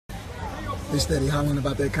They steady hollering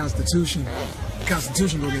about that Constitution. The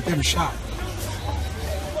Constitution will get them shot.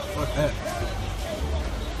 Fuck that.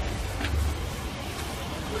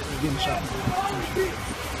 They're getting shot.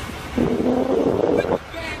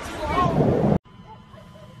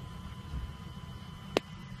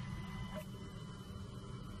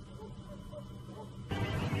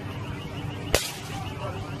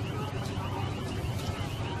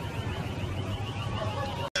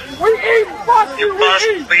 You must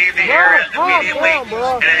leave the area immediately and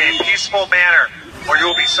in a peaceful manner, or you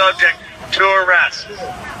will be subject to arrest. Is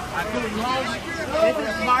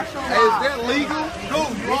that legal?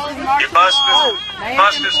 You must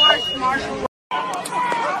disperse.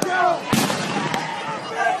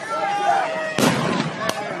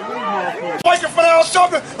 Like in front of our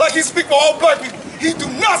shopping, like he speak for all black people. He do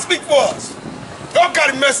not speak for us. Y'all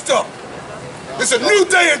got it messed up. It's a new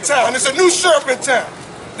day in town. It's a new sheriff in town.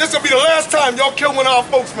 This will be the last time y'all kill one of our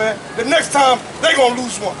folks, man. The next time, they gonna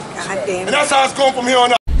lose one. God damn. And that's how it's going from here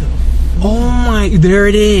on out. Oh my, there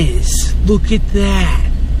it is. Look at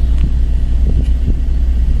that.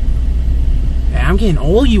 Hey, I'm getting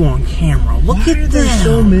all you on camera. Look at that. There's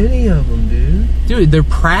so many of them, dude. Dude, they're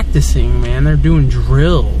practicing, man. They're doing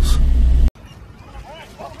drills.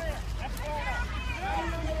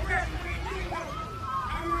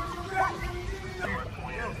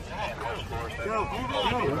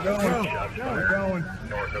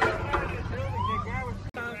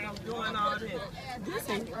 This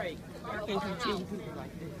ain't right. I can't continue people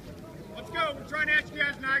like this. Let's go. We're trying to ask you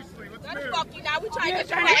guys nicely. Let's move. Fuck you now. We're trying to ask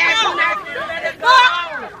you nicely. Let it go.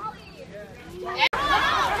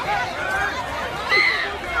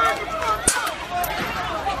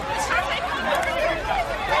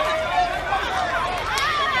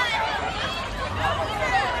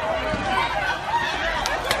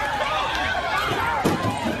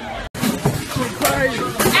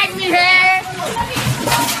 Act me here.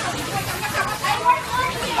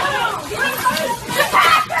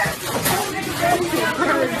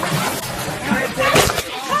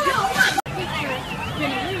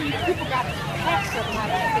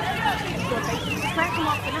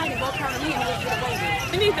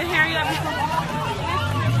 We need to hurry up before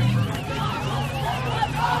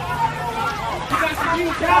You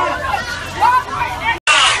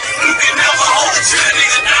can never hold it to the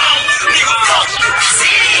nigga down. Nigga, fuck you.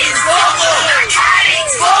 Cities, fuck them.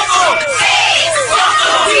 Narcotics, fuck them. Feds, fuck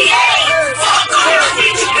them. DA, fuck them.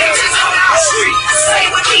 Get you bitches on our street. Say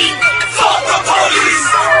with me, fuck the police.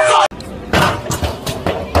 Fuck.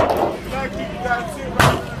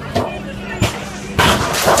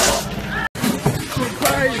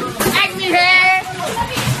 act me here.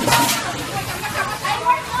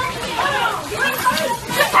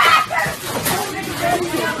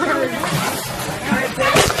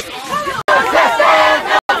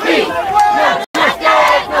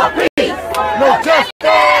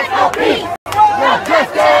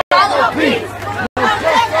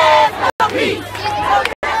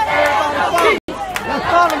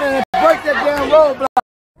 Break that damn roadblock.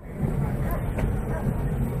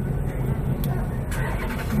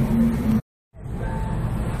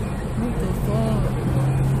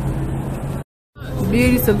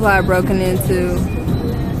 Beauty supply broken into.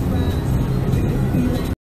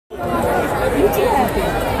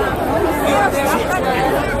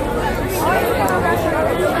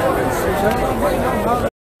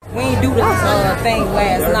 We ain't do this thing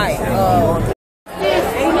last night.